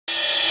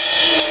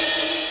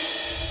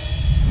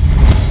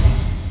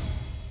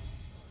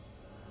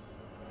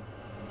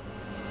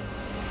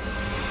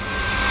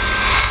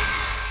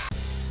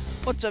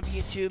What's up,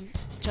 YouTube?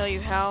 Tell you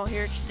how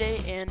here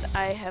today, and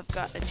I have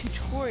got a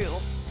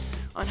tutorial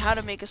on how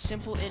to make a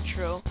simple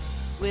intro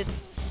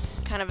with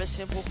kind of a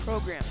simple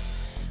program.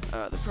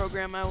 The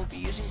program I will be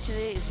using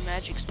today is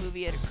Magix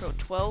Movie Edit Pro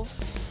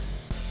 12.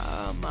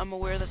 I'm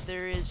aware that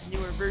there is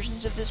newer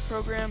versions of this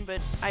program, but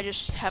I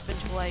just happen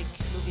to like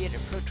Movie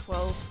Edit Pro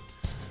 12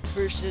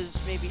 versus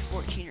maybe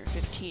 14 or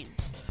 15.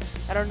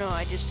 I don't know,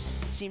 I just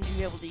seem to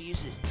be able to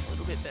use it a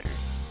little bit better.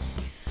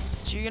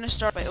 So you're going to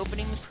start by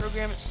opening the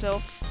program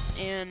itself,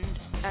 and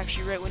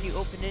actually right when you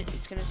open it,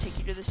 it's going to take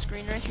you to the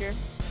screen right here.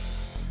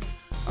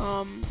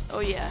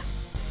 Oh yeah,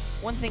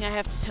 one thing I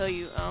have to tell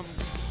you,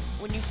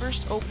 when you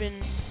first open,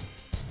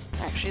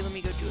 actually let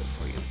me go do it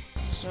for you.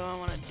 So I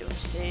want to do a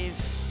save.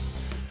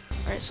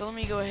 Alright, so let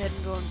me go ahead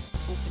and go and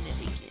open it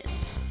again.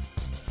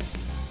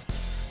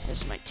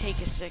 This might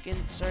take a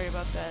second, sorry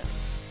about that.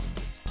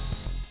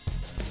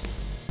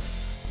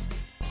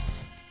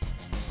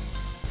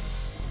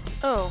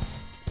 Oh,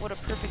 what a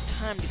perfect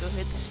time to go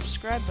hit the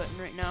subscribe button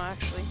right now,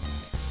 actually.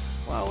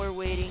 While we're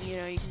waiting,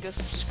 you know, you can go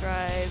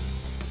subscribe,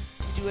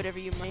 do whatever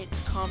you might,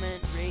 comment,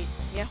 rate,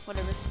 yeah,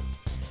 whatever.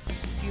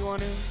 If you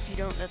want to, if you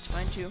don't, that's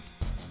fine too.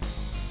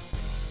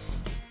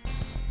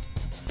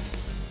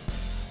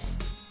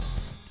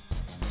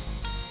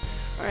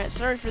 Alright,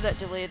 sorry for that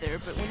delay there,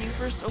 but when you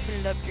first open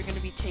it up, you're going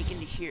to be taken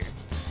to here.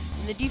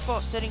 And the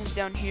default settings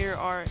down here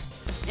are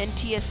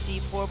NTSC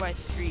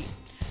 4:3.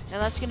 Now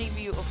that's going to give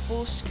you a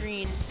full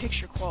screen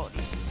picture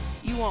quality.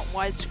 You want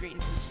widescreen,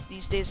 because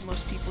these days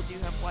most people do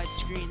have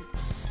widescreen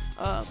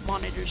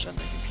monitors on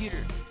their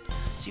computer.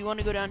 So you want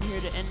to go down here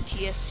to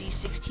NTSC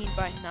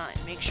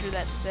 16:9. Make sure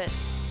that's set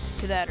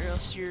to that, or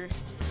else your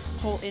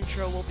whole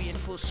intro will be in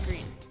full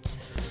screen.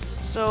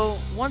 So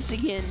once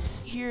again,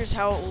 here's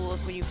how it will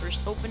look when you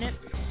first open it.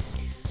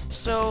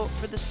 So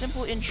for the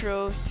simple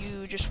intro,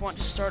 you just want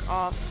to start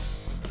off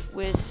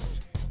with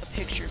a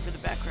picture for the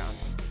background.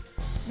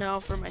 Now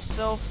for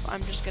myself,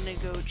 I'm just going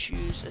to go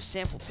choose a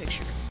sample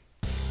picture.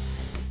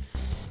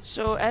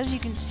 So as you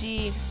can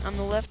see, on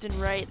the left and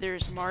right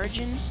there's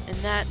margins, and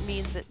that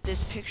means that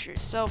this picture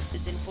itself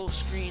is in full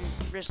screen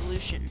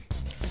resolution.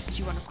 So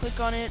you want to click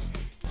on it,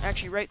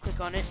 actually right click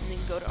on it, and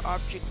then go to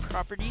Object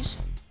Properties.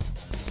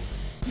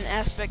 An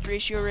aspect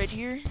ratio right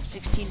here,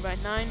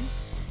 16:9,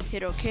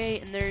 hit OK,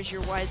 and there's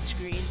your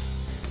widescreen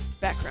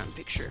background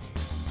picture.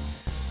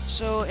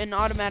 So, and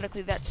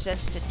automatically that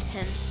sets to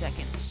 10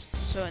 seconds.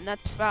 So, and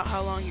that's about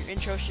how long your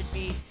intro should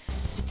be.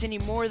 If it's any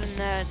more than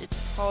that, it's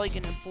probably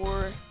going to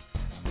bore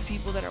the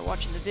people that are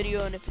watching the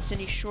video, and if it's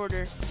any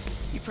shorter,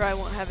 you probably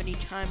won't have any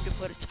time to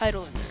put a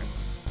title in there.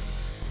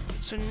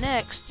 So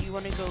next, you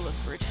want to go look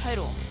for a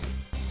title.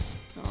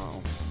 Oh,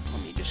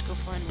 let me just go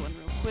find one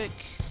real quick.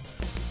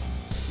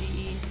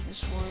 See,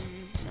 this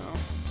one, no.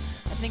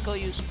 I think I'll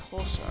use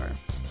Pulsar.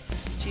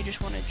 So you just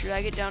want to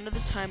drag it down to the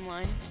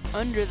timeline,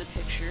 under the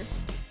picture,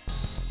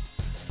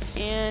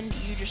 and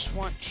you just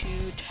want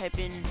to type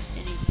in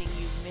anything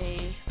you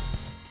may,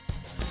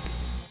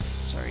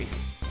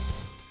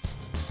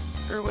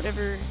 or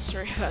whatever,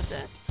 sorry about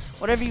that,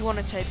 whatever you want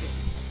to type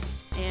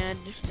in, and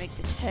make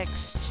the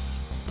text.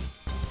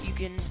 You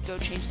can go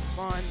change the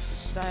font, the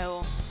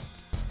style,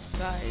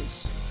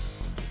 size,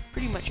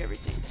 pretty much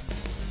everything.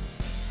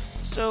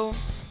 So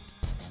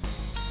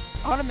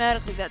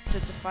automatically that's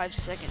set to 5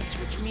 seconds,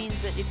 which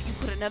means that if you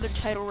put another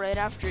title right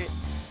after it,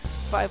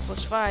 5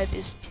 plus 5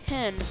 is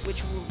 10,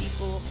 which will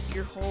equal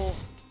your whole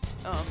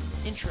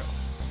intro.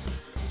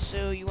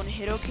 So you want to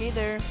hit OK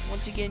there.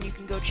 Once again, you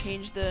can go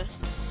change the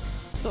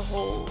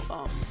whole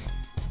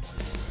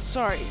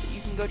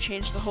you can go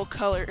change the whole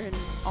color and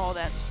all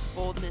that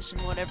boldness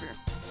and whatever.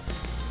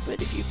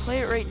 But if you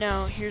play it right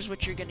now, here's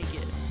what you're gonna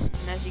get.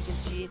 And as you can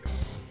see,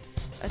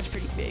 that's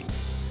pretty big.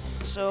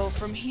 So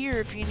from here,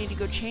 if you need to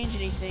go change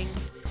anything,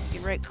 you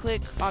can right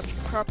click,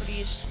 Object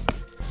Properties.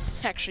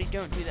 Actually,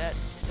 don't do that,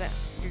 because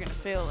you're gonna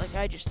fail like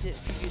I just did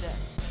if you do that.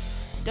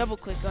 Double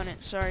click on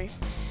it, sorry.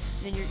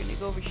 And then you're gonna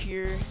go over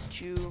here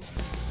to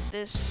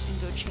this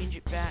and go change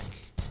it back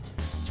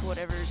to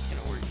whatever is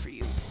gonna work for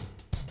you.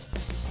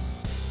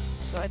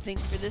 So I think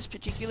for this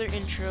particular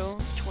intro,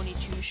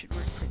 22 should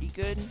work pretty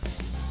good.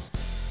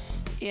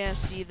 Yeah,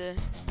 see, the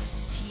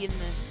T and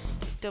the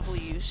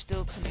W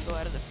still kind of go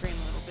out of the frame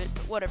a little bit,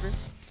 but whatever.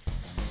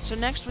 So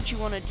next what you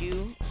want to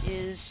do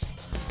is,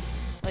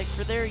 like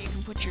for there you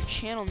can put your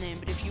channel name,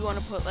 but if you want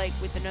to put like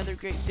with another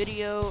great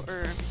video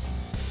or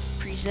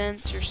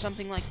presents or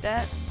something like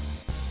that,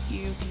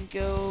 you can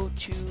go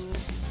to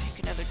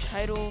pick another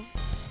title.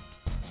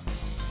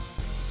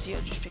 Let's see,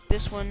 I'll just pick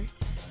this one.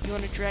 You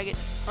want to drag it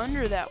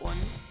under that one,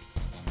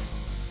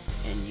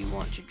 and you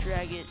want to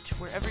drag it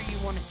wherever you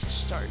want it to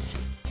start.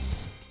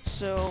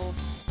 So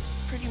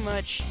pretty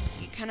much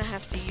you kind of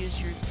have to use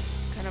your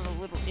kind of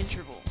a little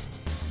interval.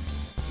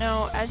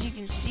 Now as you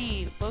can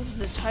see, both of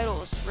the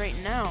titles right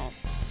now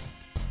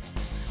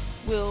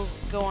will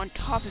go on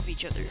top of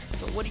each other,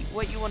 but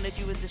what you want to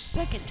do with the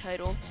second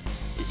title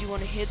is you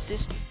want to hit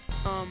this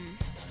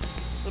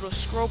little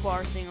scroll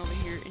bar thing over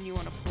here, and you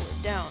want to pull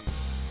it down.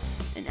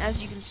 And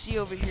as you can see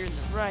over here in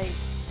the right,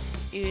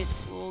 it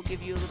will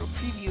give you a little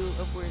preview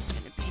of where it's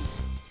going to be.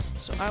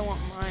 So I want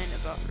mine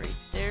about right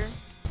there.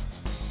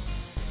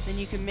 Then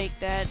you can make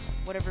that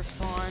whatever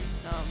font,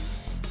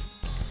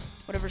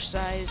 whatever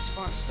size,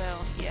 font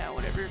style, yeah,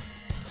 whatever.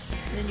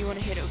 And then you want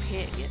to hit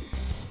OK again.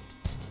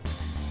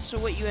 So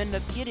what you end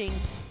up getting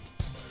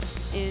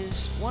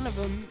is one of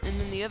them, and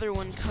then the other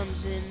one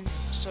comes in,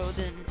 so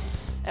then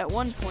at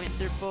one point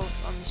they're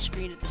both on the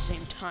screen at the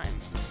same time.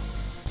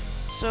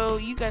 So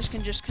you guys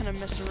can just kind of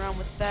mess around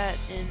with that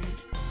and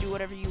do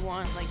whatever you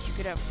want. Like you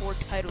could have 4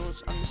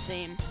 titles on the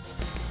same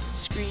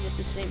screen at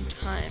the same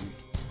time,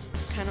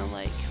 kind of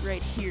like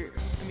right here.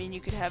 I mean, you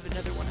could have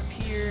another one up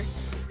here,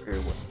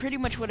 or pretty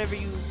much whatever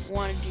you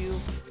want to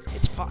do,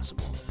 it's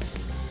possible.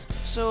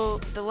 So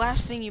the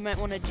last thing you might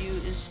want to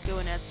do is go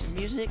and add some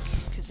music,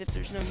 because if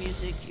there's no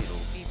music, it'll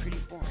be pretty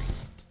boring.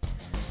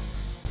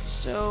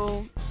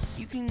 So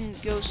you can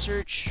go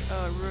search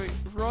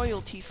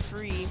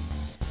royalty-free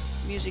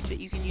music that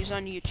you can use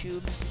on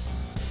YouTube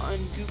on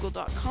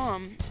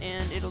google.com,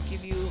 and it'll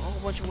give you a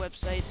whole bunch of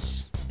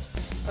websites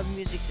of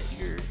music that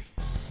you're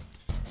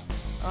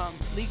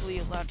legally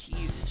allowed to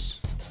use.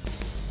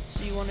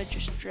 So you want to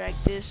just drag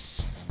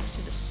this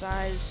to the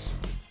size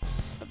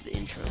of the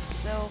intro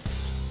itself.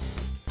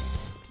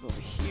 Go over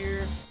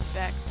here,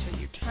 back to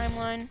your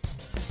timeline,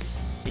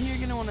 and you're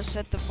going to want to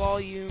set the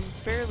volume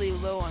fairly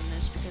low on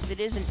this because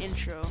it is an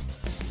intro.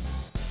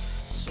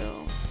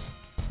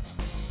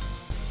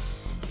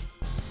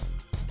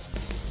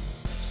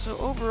 So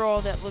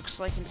overall that looks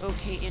like an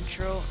okay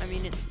intro. I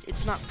mean,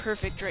 it's not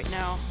perfect right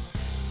now,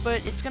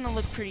 but it's going to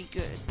look pretty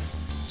good.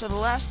 So the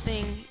last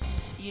thing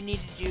you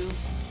need to do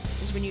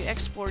is when you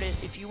export it,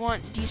 if you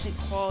want decent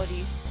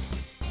quality,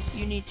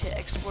 you need to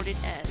export it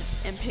as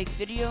MPEG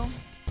video.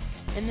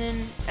 And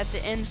then at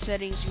the end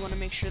settings, you want to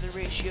make sure the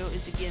ratio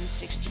is again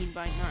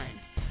 16:9,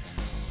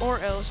 or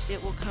else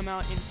it will come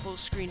out in full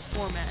screen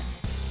format.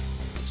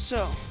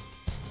 So,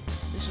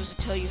 this was to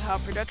tell you how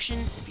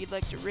production. If you'd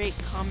like to rate,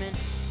 comment,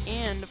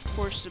 and of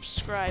course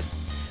subscribe,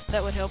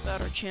 that would help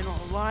out our channel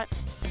a lot.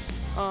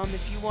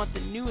 If you want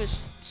the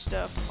newest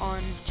stuff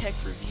on tech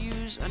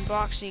reviews,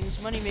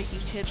 unboxings, money-making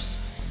tips,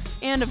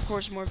 and of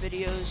course more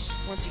videos,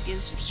 once again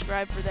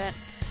subscribe for that.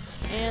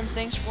 And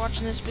thanks for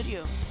watching this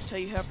video. Tell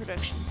you how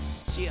production.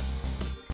 See ya.